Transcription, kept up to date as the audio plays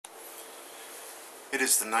It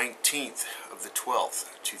is the 19th of the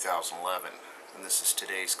 12th, 2011, and this is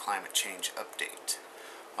today's climate change update.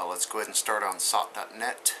 Let's go ahead and start on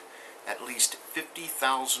SOT.net. At least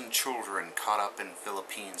 50,000 children caught up in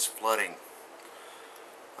Philippines flooding.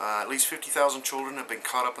 At least 50,000 children have been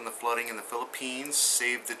caught up in the flooding in the Philippines,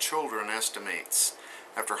 Save the Children estimates,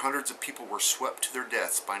 after hundreds of people were swept to their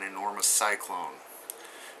deaths by an enormous cyclone.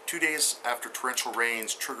 2 days after torrential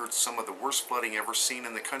rains triggered some of the worst flooding ever seen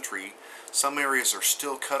in the country, some areas are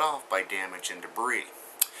still cut off by damage and debris,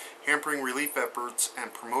 hampering relief efforts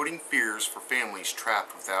and promoting fears for families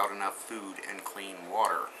trapped without enough food and clean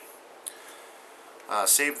water.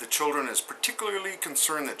 Save the Children is particularly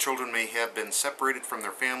concerned that children may have been separated from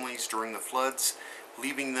their families during the floods,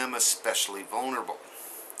 leaving them especially vulnerable.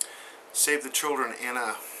 Save the Children,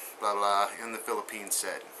 Anna blah blah in the Philippines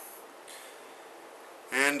said.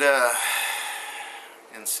 And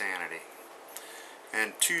insanity.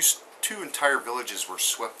 And two entire villages were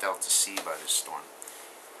swept out to sea by this storm.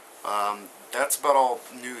 That's about all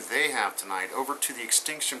new they have tonight. Over to the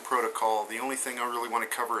extinction protocol. The only thing I really want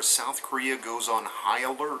to cover is South Korea goes on high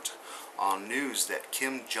alert on news that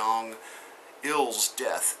Kim Jong Il's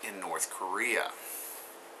death in North Korea.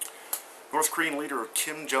 North Korean leader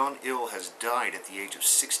Kim Jong Il has died at the age of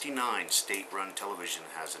 69, state-run television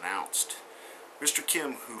has announced. Mr.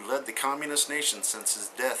 Kim, who led the communist nation since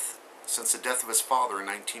the death of his father in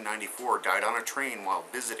 1994, died on a train while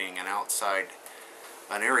visiting an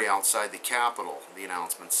area outside the capital, the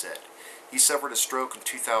announcement said. He suffered a stroke in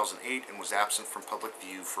 2008 and was absent from public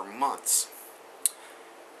view for months.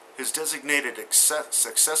 His designated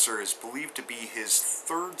successor is believed to be his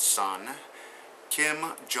third son,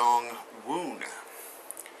 Kim Jong-un,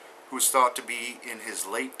 who is thought to be in his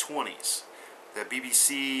late 20s. The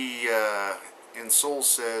BBC in Seoul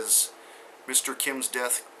says Mr. Kim's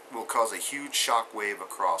death will cause a huge shockwave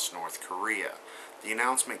across North Korea. The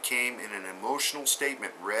announcement came in an emotional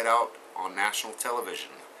statement read out on national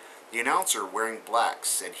television. The announcer, wearing black,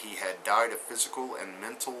 said he had died of physical and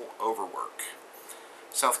mental overwork.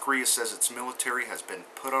 South Korea says its military has been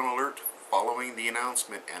put on alert following the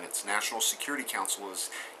announcement, and its National Security Council is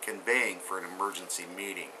convening for an emergency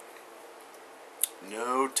meeting.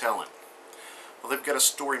 No telling. Well, they've got a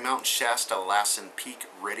story, Mount Shasta Lassen Peak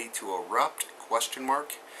ready to erupt? ?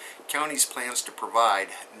 County's plans to provide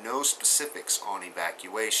no specifics on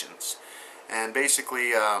evacuations. And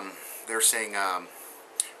basically, they're saying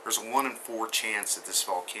there's a 1 in 4 chance that this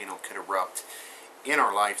volcano could erupt in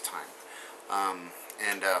our lifetime.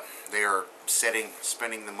 They are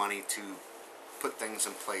spending the money to put things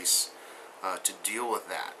in place to deal with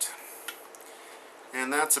that.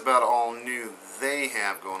 And that's about all new they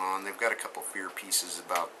have going on. They've got a couple fear pieces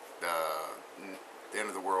about the end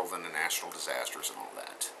of the world and the national disasters and all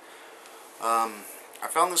that. I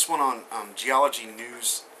found this one on Geology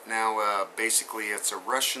News. Now, basically, it's a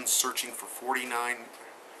Russian searching for 49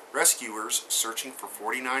 rescuers searching for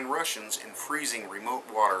 49 Russians in freezing remote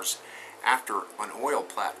waters after an oil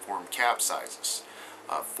platform capsizes.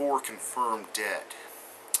 4 confirmed dead.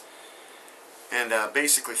 And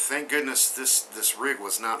basically, thank goodness this rig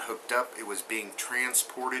was not hooked up. It was being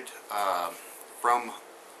transported from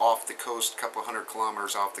off the coast, a couple hundred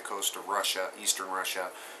kilometers off the coast of Russia, eastern Russia,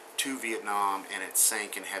 to Vietnam, and it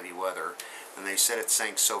sank in heavy weather. And they said it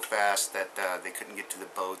sank so fast that they couldn't get to the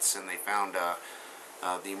boats, and they found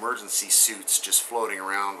the emergency suits just floating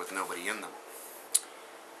around with nobody in them.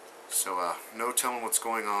 So no telling what's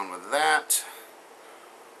going on with that.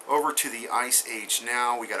 Over to the Ice Age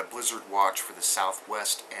now. We got a blizzard watch for the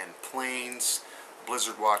Southwest and Plains.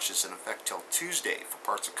 Blizzard watch is in effect till Tuesday for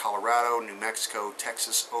parts of Colorado, New Mexico,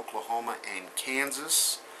 Texas, Oklahoma, and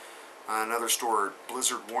Kansas. Another story,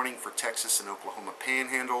 blizzard warning for Texas and Oklahoma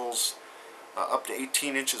panhandles. Up to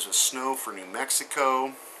 18 inches of snow for New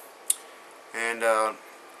Mexico. And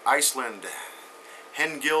Iceland,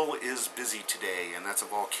 Hengil is busy today, and that's a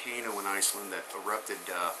volcano in Iceland that erupted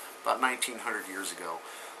about 1900 years ago.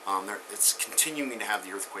 It's continuing to have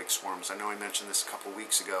the earthquake swarms. I know I mentioned this a couple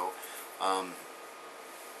weeks ago.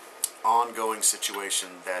 Ongoing situation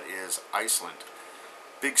that is Iceland.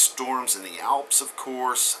 Big storms in the Alps, of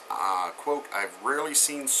course. Quote, I've rarely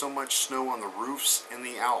seen so much snow on the roofs in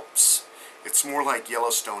the Alps. It's more like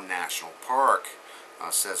Yellowstone National Park,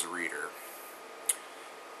 says a reader.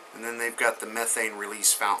 And then they've got the methane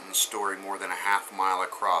release fountain story more than a half-mile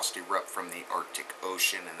across erupt from the Arctic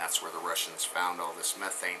Ocean, and that's where the Russians found all this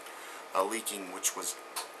methane leaking, which was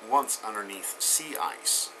once underneath sea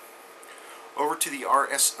ice. Over to the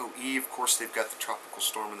RSOE, of course, they've got the tropical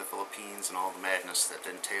storm in the Philippines and all the madness that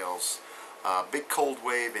entails. Big cold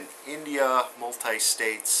wave in India,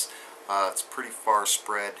 multi-states. It's pretty far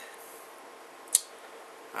spread.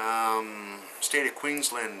 State of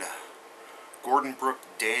Queensland, Gordon Brook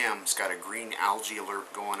Dam's got a green algae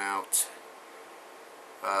alert going out.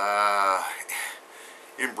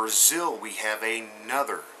 In Brazil, we have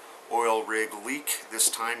another oil rig leak, this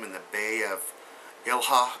time in the Bay of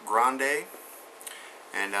Ilha Grande.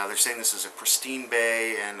 And they're saying this is a pristine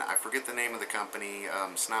bay, and I forget the name of the company,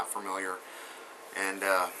 it's not familiar. And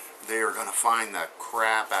they are going to find the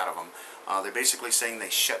crap out of them. They're basically saying they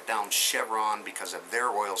shut down Chevron because of their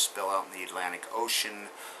oil spill out in the Atlantic Ocean.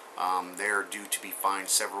 They're due to be fined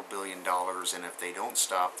several $1 billion, and if they don't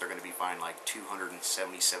stop, they're going to be fined like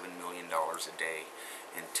 $277 million a day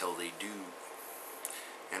until they do.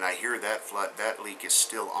 And I hear that leak is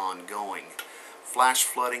still ongoing. Flash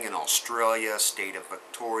flooding in Australia, state of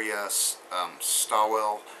Victoria,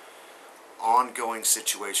 Stawell, ongoing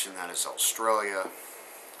situation, that is Australia.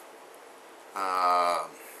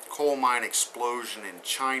 Coal mine explosion in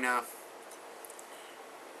China.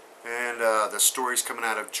 And the stories coming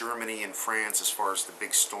out of Germany and France as far as the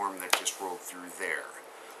big storm that just rolled through there.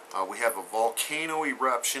 We have a volcano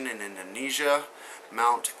eruption in Indonesia.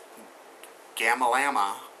 Mount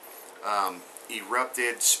Gamalama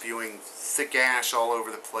erupted, spewing thick ash all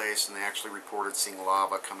over the place, and they actually reported seeing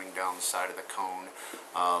lava coming down the side of the cone.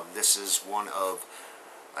 This is one of,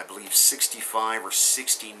 I believe, 65 or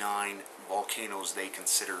 69 volcanoes they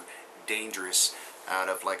consider dangerous out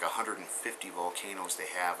of like 150 volcanoes they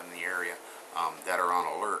have in the area that are on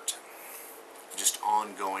alert. Just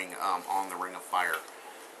ongoing on the ring of fire.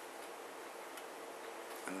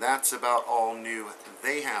 And that's about all new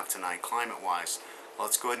they have tonight, climate-wise.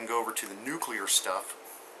 Let's go ahead and go over to the nuclear stuff.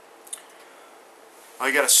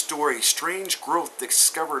 I got a story. Strange growth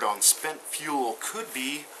discovered on spent fuel could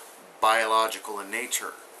be biological in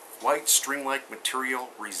nature. White string-like material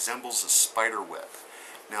resembles a spider web.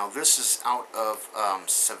 Now this is out of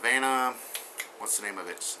Savannah, what's the name of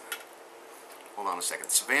it? Hold on a second.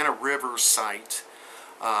 Savannah River site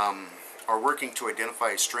are working to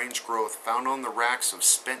identify a strange growth found on the racks of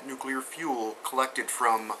spent nuclear fuel collected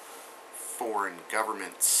from foreign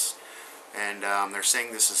governments. And they're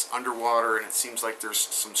saying this is underwater, and it seems like there's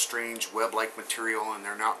some strange web-like material, and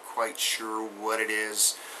they're not quite sure what it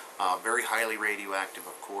is. Very highly radioactive,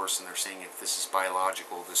 of course, and they're saying if this is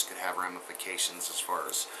biological, this could have ramifications as far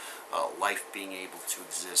as life being able to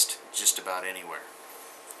exist just about anywhere.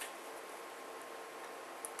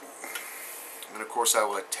 And of course I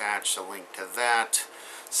will attach a link to that.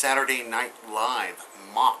 Saturday Night Live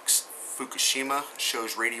mocks Fukushima,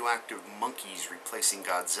 shows radioactive monkeys replacing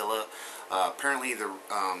Godzilla. Apparently the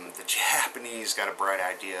Japanese got a bright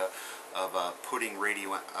idea of putting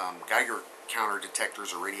Geiger counter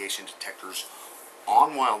detectors or radiation detectors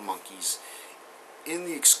on wild monkeys in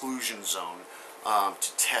the exclusion zone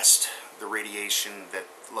to test the radiation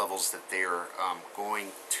levels that they are going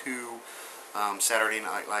to. Saturday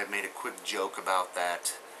Night Live made a quick joke about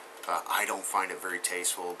that. I don't find it very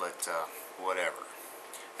tasteful, but whatever.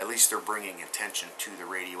 At least they're bringing attention to the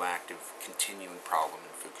radioactive continuing problem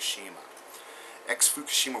in Fukushima.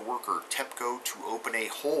 Ex-Fukushima worker TEPCO to open a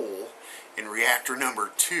hole in reactor number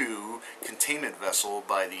 2 containment vessel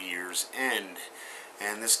by the year's end.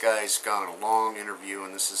 And this guy's got a long interview,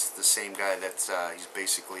 and this is the same guy that's he's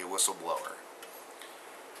basically a whistleblower.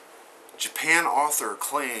 Japan author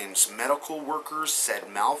claims medical workers said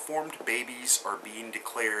malformed babies are being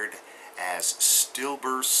declared as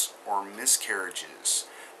stillbirths or miscarriages,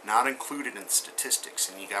 not included in statistics.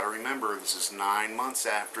 And you got to remember, this is 9 months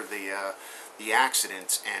after the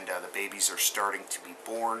accident, and the babies are starting to be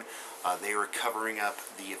born. They are covering up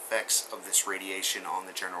the effects of this radiation on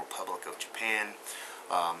the general public of Japan,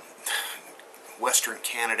 Western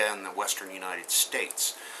Canada, and the Western United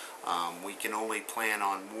States. We can only plan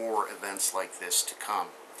on more events like this to come.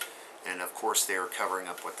 And of course they are covering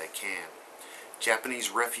up what they can. Japanese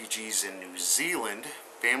refugees in New Zealand,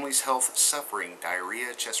 families' health suffering,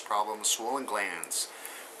 diarrhea, chest problems, swollen glands.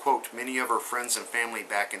 Quote, many of our friends and family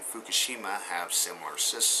back in Fukushima have similar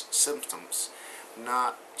symptoms.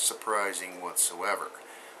 Not surprising whatsoever.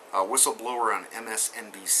 A whistleblower on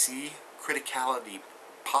MSNBC, criticality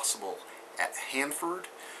possible at Hanford.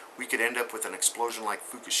 We could end up with an explosion like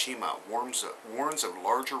Fukushima, warns of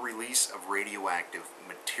larger release of radioactive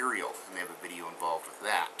material. And they have a video involved with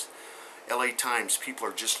that. LA Times, people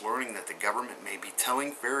are just learning that the government may be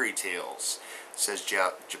telling fairy tales, says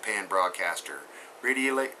Japan broadcaster.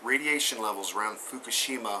 Radiation levels around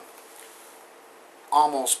Fukushima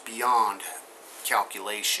almost beyond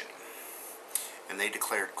calculation. And they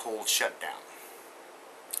declared cold shutdown.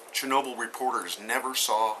 Chernobyl reporters never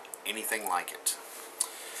saw anything like it.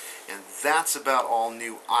 And that's about all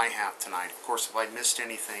new I have tonight. Of course, if I missed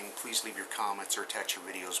anything, please leave your comments or attach your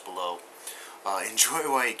videos below. Enjoy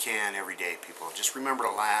while you can every day, people. Just remember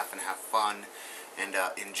to laugh and have fun, and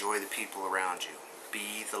enjoy the people around you.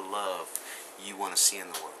 Be the love you want to see in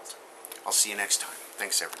the world. I'll see you next time.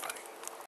 Thanks, everybody.